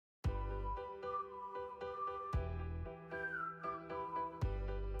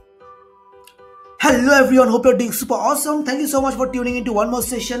Hello everyone, hope you're doing super awesome. Thank you so much for tuning into one more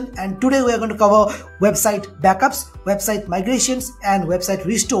session, and today we are going to cover website backups, website migrations and website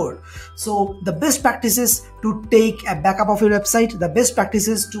restore. So the best practices to take a backup of your website, the best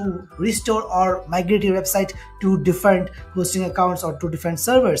practices to restore or migrate your website to different hosting accounts or to different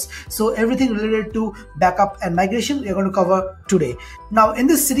servers. So everything related to backup and migration we are going to cover today. Now in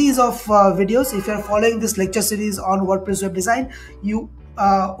this series of videos, if you are following this lecture series on WordPress web design, you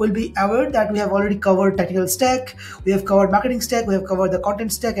will be aware that we have already covered technical stack, we have covered marketing stack, we have covered the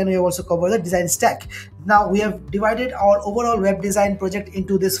content stack, and we have also covered the design stack. Now we have divided our overall web design project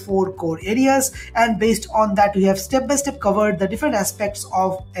into these 4 core areas, and based on that we have step by step covered the different aspects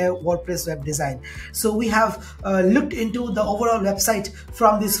of a WordPress web design. So we have looked into the overall website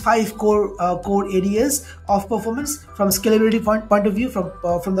from these 5 core areas of performance, from scalability point of view,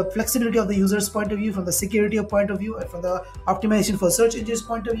 from the flexibility of the user's point of view, from the security point of view, and from the optimization for search engines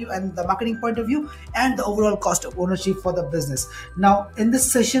point of view, and the marketing point of view, and the overall cost of ownership for the business. Now in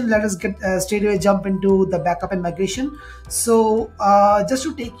this session, let us get straight away jump into the backup and migration. So just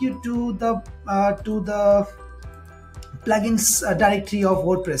to take you to the plugins directory of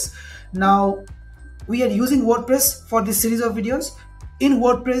WordPress. Now we are using WordPress for this series of videos. In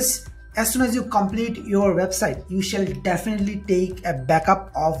WordPress, as soon as you complete your website, you shall definitely take a backup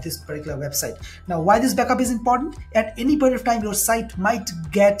of this particular website. Now, why this backup is important? At any point of time, your site might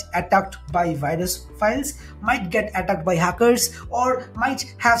get attacked by virus files, might get attacked by hackers, or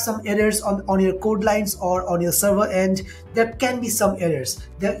might have some errors on your code lines or on your server end. There can be some errors.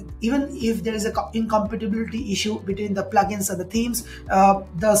 Even if there is an incompatibility issue between the plugins and the themes,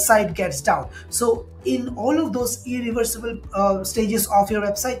 the site gets down. So in all of those irreversible stages of your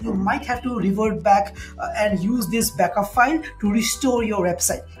website, you might have to revert back and use this backup file to restore your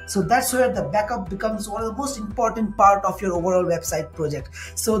website. So that's where the backup becomes one of the most important part of your overall website project.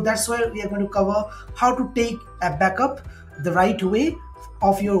 So that's where we are going to cover how to take a backup the right way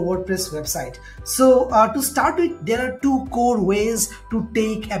of your WordPress website. So to start with, there are 2 core ways to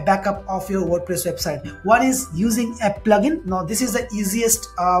take a backup of your WordPress website. One is using a plugin. Now this is the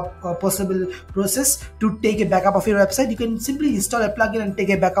easiest possible process to take a backup of your website. You can simply install a plugin and take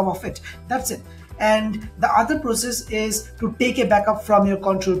a backup of it. That's it. And the other process is to take a backup from your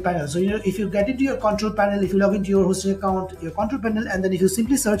control panel. So if you get into your control panel, if you log into your hosting account, your control panel, and then if you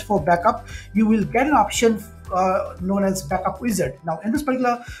simply search for backup, you will get an option known as backup wizard. Now in this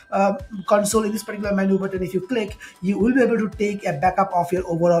particular console, in this particular menu button, if you click, you will be able to take a backup of your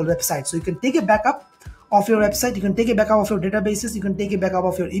overall website. So you can take a backup of your website, you can take a backup of your databases, you can take a backup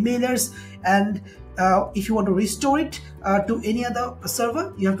of your emailers, and if you want to restore it to any other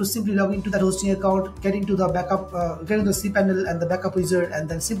server, you have to simply log into that hosting account, get into the backup, get into the cPanel and the backup wizard, and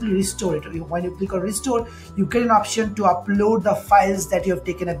then simply restore it. When you click on restore, you get an option to upload the files that you have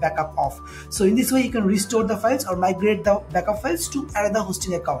taken a backup of. So in this way, you can restore the files or migrate the backup files to another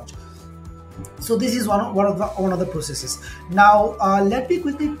hosting account. So this is one of the processes. Now let me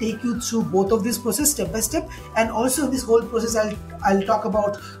quickly take you through both of these processes step by step, and also in this whole process I'll talk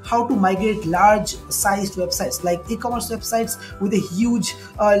about how to migrate large sized websites like e-commerce websites with a huge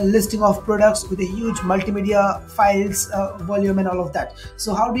listing of products, with a huge multimedia files volume and all of that.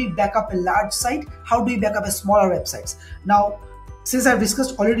 So how do you back up a large site? How do you back up a smaller websites? Now since I've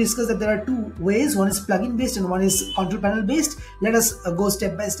already discussed that there are 2 ways, one is plugin based and one is control panel based, let us go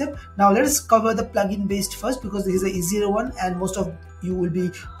step by step. Now let us cover the plugin based first, because this is the easier one and most of you will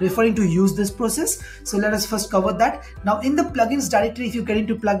be referring to use this process. So let us first cover that. Now in the plugins directory, if you get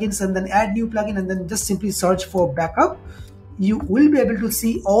into plugins and then add new plugin and then just simply search for backup, you will be able to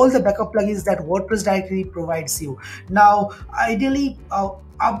see all the backup plugins that WordPress directory provides you. Now ideally,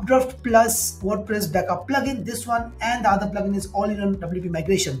 Updraft plus WordPress backup plugin, this one and the other plugin is all-in-one WP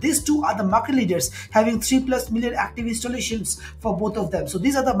migration. These 2 are the market leaders, having 3+ million active installations for both of them. So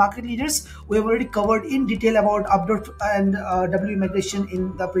these are the market leaders. We have already covered in detail about Updraft and WP migration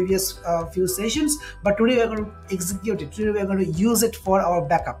in the previous few sessions, but today we are going to execute it. Today we are going to use it for our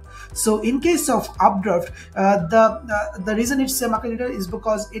backup. So in case of Updraft, the reason it's a market leader is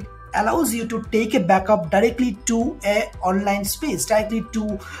because it allows you to take a backup directly to a online space, directly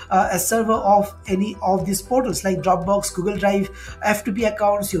to a server of any of these portals like Dropbox, Google Drive, F2P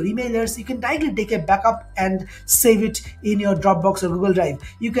accounts, your emailers. You can directly take a backup and save it in your Dropbox or Google Drive.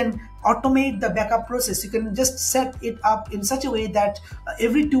 You can automate the backup process. You can just set it up in such a way that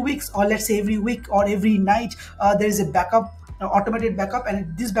every 2 weeks, or let's say every week or every night, there is a backup, automated backup,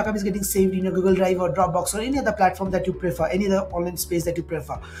 and this backup is getting saved in your Google Drive or Dropbox or any other platform that you prefer, any other online space that you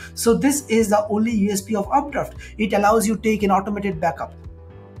prefer. So this is the only USP of Updraft. It allows you to take an automated backup.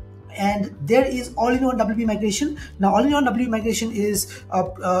 And there is all-in-one WP migration. Now all-in-one WP migration is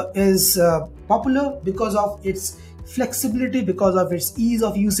popular because of its flexibility, because of its ease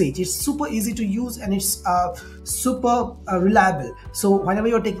of usage. It's super easy to use, and it's super reliable. So whenever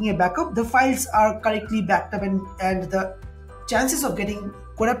you're taking a backup, the files are correctly backed up, and the chances of getting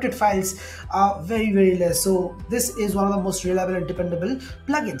corrupted files are very less. So this is one of the most reliable and dependable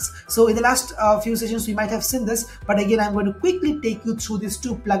plugins. So in the last few sessions we might have seen this, but again I'm going to quickly take you through these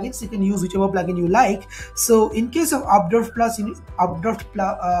two plugins. You can use whichever plugin you like. So in case of Updraft Plus,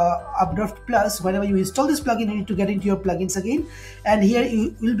 whenever you install this plugin, you need to get into your plugins again, and here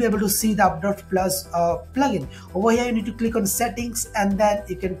you will be able to see the Updraft Plus plugin. Over here you need to click on settings, and then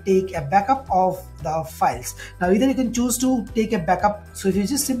you can take a backup of the files. Now either you can choose to take a backup. So if you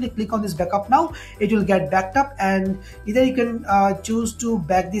just simply click on this backup now, it will get backed up, and either you can choose to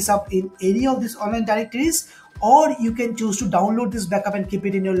back this up in any of these online directories, or you can choose to download this backup and keep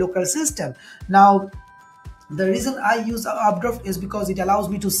it in your local system. Now the reason I use Updraft is because it allows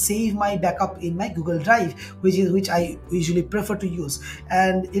me to save my backup in my Google Drive, which I usually prefer to use,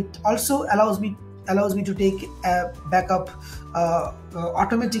 and it also allows me to take a backup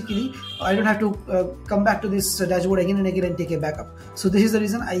automatically. I don't have to come back to this dashboard again and again and take a backup. So this is the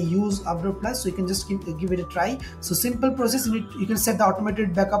reason I use Updraft Plus. So you can just give it a try. So simple process. You can set the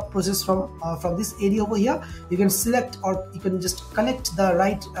automated backup process from this area over here. You can select, or you can just connect the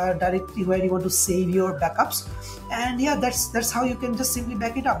right directory where you want to save your backups, and yeah, that's how you can just simply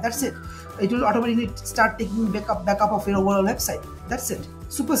back it up. That's it. It will automatically start taking backup of your overall website. That's it.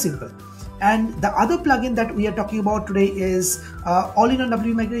 Super simple. And the other plugin that we are talking about today is all-in-one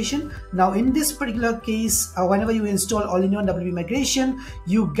WP migration. Now in this particular case, whenever you install all-in-one WP migration,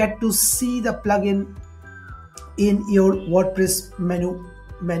 you get to see the plugin in your WordPress menu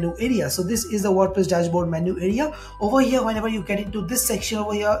area. So this is the WordPress dashboard menu area. Over here, whenever you get into this section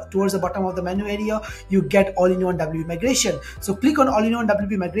over here towards the bottom of the menu area, you get all-in-one WP migration. So click on all-in-one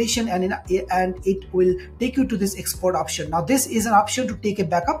WP migration, and it will take you to this export option. Now this is an option to take a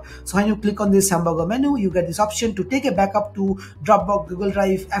backup. So when you click on this hamburger menu, you get this option to take a backup to Dropbox, Google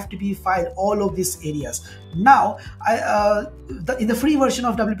Drive, FTP file, all of these areas. Now in the free version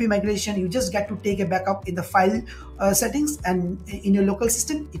of WP migration, you just get to take a backup in the file settings, and in your local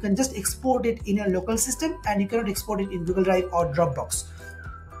system you can just export it in your local system, and you cannot export it in Google Drive or Dropbox.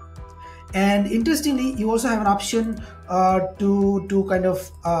 And interestingly, you also have an option to kind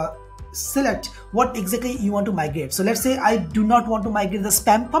of select what exactly you want to migrate. So let's say I do not want to migrate the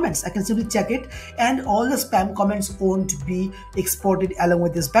spam comments. I can simply check it, and all the spam comments won't be exported along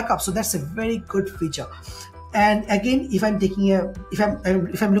with this backup. So that's a very good feature. And again, if I'm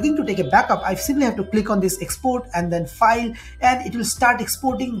looking to take a backup, I simply have to click on this export and then file, and it will start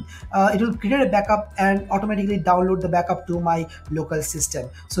exporting. It will create a backup and automatically download the backup to my local system.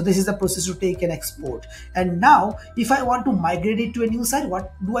 So this is the process to take an export. And now if I want to migrate it to a new site,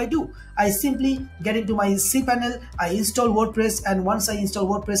 what do? I simply get into my cPanel, I install WordPress, and once I install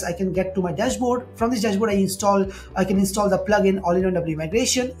WordPress, I can get to my dashboard. From this dashboard, I can install the plugin all-in-one WP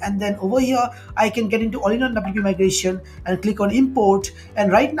migration, and then over here I can get into all-in-one WP migration and click on import,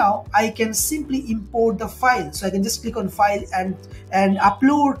 and right now I can simply import the file. So I can just click on file and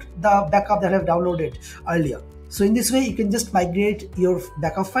upload the backup that I've downloaded earlier. So in this way, you can just migrate your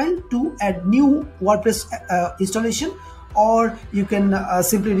backup file to a new WordPress installation, or you can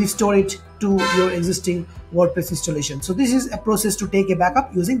simply restore it to your existing WordPress installation. So this is a process to take a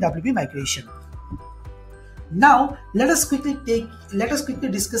backup using WP migration. Now let us quickly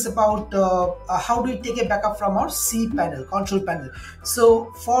discuss about how do we take a backup from our cPanel, control panel.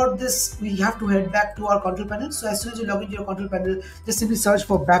 So for this, we have to head back to our control panel. So as soon as you log into your control panel, just simply search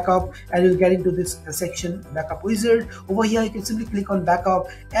for backup, and you'll get into this section, backup wizard. Over here you can simply click on backup,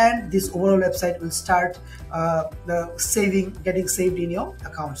 and this overall website will start getting saved in your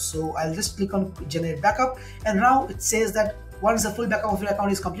account. So I'll just click on generate backup, and now it says that once the full backup of your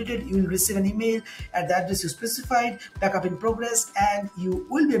account is completed, you will receive an email at the address you specified, backup in progress, and you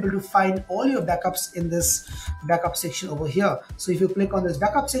will be able to find all your backups in this backup section over here. So if you click on this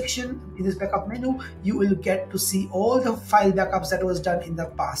backup section, in this backup menu, you will get to see all the file backups that was done in the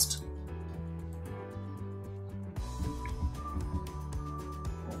past.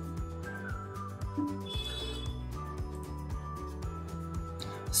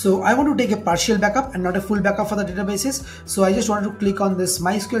 So I want to take a partial backup and not a full backup for the databases. So I just want to click on this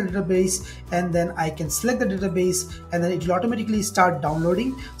MySQL database, and then I can select the database, and then it will automatically start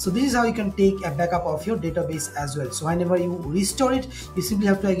downloading. So this is how you can take a backup of your database as well. So whenever you restore it, you simply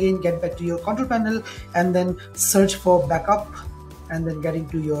have to again get back to your control panel and then search for backup, and then get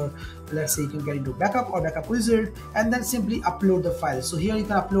into your, let's say you can get into backup or backup wizard, and then simply upload the file. So here you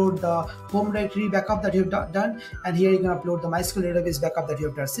can upload the home directory backup that you've done, and here you can upload the MySQL database backup that you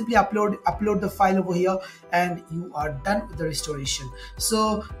have done. Simply upload the file over here, and you are done with the restoration.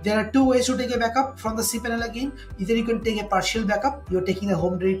 So there are two ways to take a backup from the cPanel again. Either you can take a partial backup, you're taking the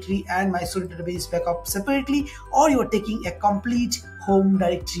home directory and MySQL database backup separately, or you're taking a complete home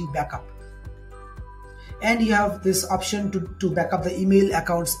directory backup. And you have this option to back up the email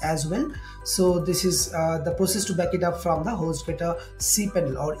accounts as well. So this is the process to back it up from the HostGator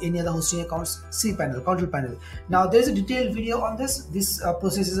cPanel or any other hosting accounts cPanel, control panel. Now there's a detailed video on this. This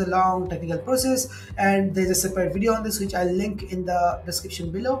process is a long technical process, and there's a separate video on this which I'll link in the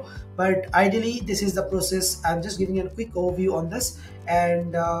description below. But ideally, this is the process. I'm just giving you a quick overview on this.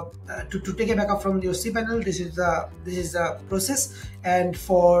 And to take a backup from your cPanel, this is the process. And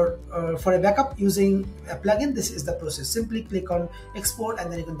for a backup using a plugin, this is the process. Simply click on export,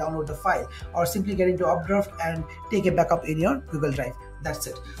 and then you can download the file, or simply get into Updraft and take a backup in your Google Drive. That's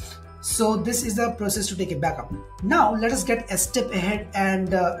it. So this is the process to take a backup. Now let us get a step ahead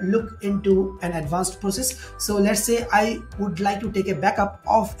and look into an advanced process. So let's say I would like to take a backup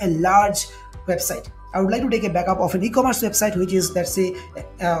of a large website. I would like to take a backup of an e-commerce website which is, let's say,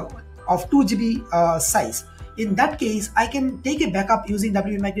 of 2 GB size. In that case, I can take a backup using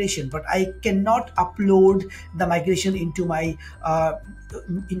WP migration, but I cannot upload the migration into my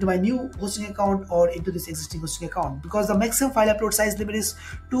new hosting account or into this existing hosting account, because the maximum file upload size limit is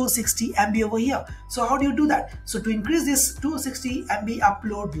 260 MB over here. So how do you do that? So to increase this 260 MB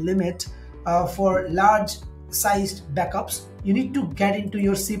upload limit for large sized backups, you need to get into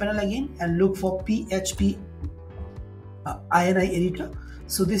your cPanel again and look for PHP INI editor.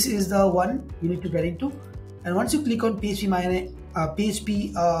 So this is the one you need to get into. And once you click on PHP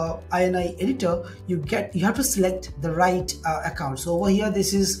INI editor, you have to select the right account. So over here,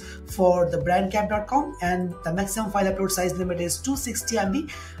 this is for the brandcap.com, and the maximum file upload size limit is 260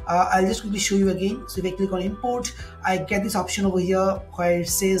 MB. I'll just quickly show you again. So if I click on import, I get this option over here where it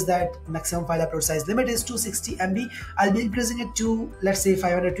says that maximum file upload size limit is 260 MB. I'll be increasing it to, let's say,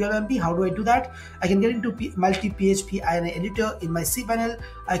 512 MB. How do I do that? I can get into multi-PHP INI editor in my cPanel.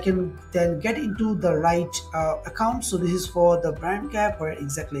 I can then get into the right account. So this is for the brandcap. Where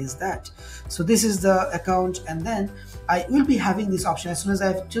exactly is that? So this is the account, and then I will be having this option. As soon as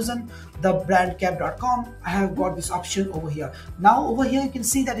I've chosen the brandcap.com, I have got this option over here. Now over here, you can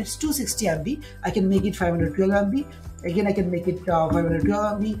see that it's 260 MB. I can make it 512 MB. Again, I can make it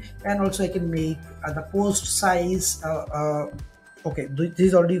 512 MB, and also I can make the post size. Okay, this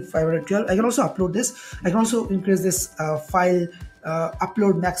is already 512. I can also upload this. I can also increase this file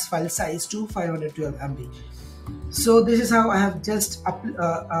upload max file size to 512 MB. So this is how I have just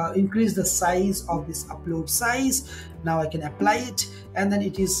increased the size of this upload size. Now I can apply it, and then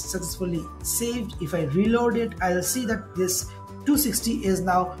it is successfully saved. If I reload it, I'll see that this 260 is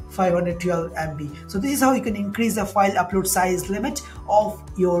now 512 MB. So this is how you can increase the file upload size limit of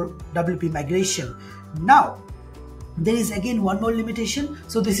your WP migration. Now there is again one more limitation.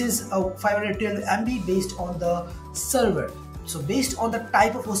 So this is 512 MB based on the server. So based on the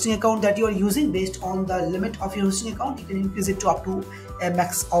type of hosting account that you are using, based on the limit of your hosting account, you can increase it to up to a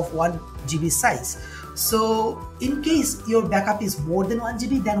max of 1 GB size. So in case your backup is more than 1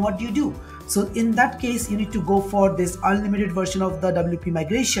 GB, then what do you do? So in that case, you need to go for this unlimited version of the WP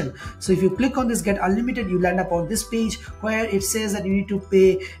migration. So if you click on this Get Unlimited, you land up on this page where it says that you need to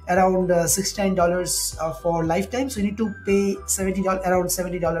pay around $69 for lifetime. So you need to pay around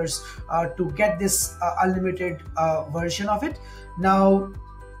 $70 to get this unlimited version of it. Now,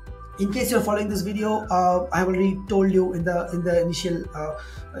 in case you're following this video, I have already told you in the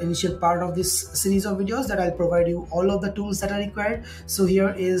initial part of this series of videos that I'll provide you all of the tools that are required. So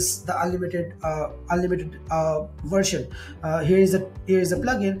here is the unlimited version. Here is a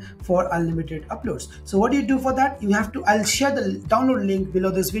plugin for unlimited uploads. So what do you do for that? I'll share the download link below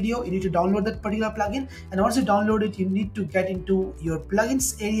this video. You need to download that particular plugin, and once you download it, you need to get into your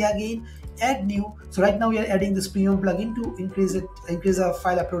plugins area again, add new. So right now we are adding this premium plugin to increase the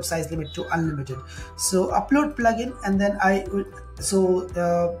file upload size limit to unlimited. So upload plugin, and then I'll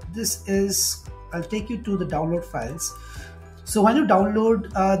take you to the download files. So when you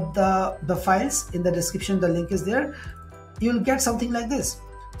download the files, in the description the link is there, you'll get something like this.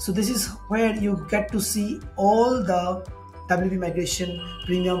 So this is where you get to see all the WP migration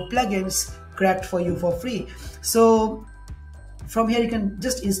premium plugins cracked for you for free. So from here you can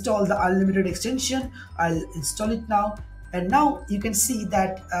just install the unlimited extension. I'll install it now, and now you can see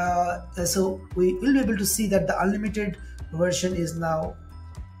that so we will be able to see that the unlimited version is now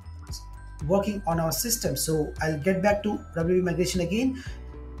working on our system. So I'll get back to WP migration again,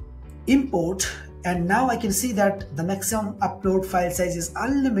 import, and now I can see that the maximum upload file size is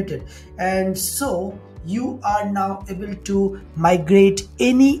unlimited. And so you are now able to migrate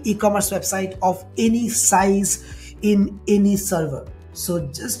any e-commerce website of any size in any server. So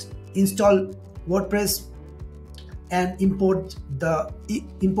just install WordPress and import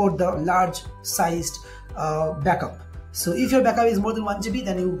the large sized backup. So if your backup is more than 1 GB,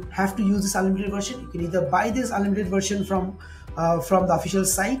 then you have to use this unlimited version. You can either buy this unlimited version from the official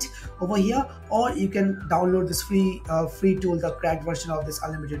site over here, or you can download this free tool, the cracked version of this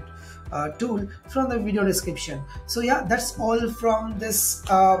unlimited tool, from the video description. So yeah, that's all from this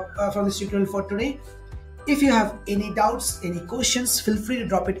tutorial for today. If you have any doubts, any questions, feel free to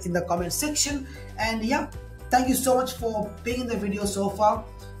drop it in the comment section. And yeah, thank you so much for being in the video so far.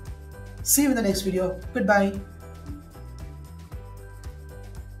 See you in the next video. Goodbye.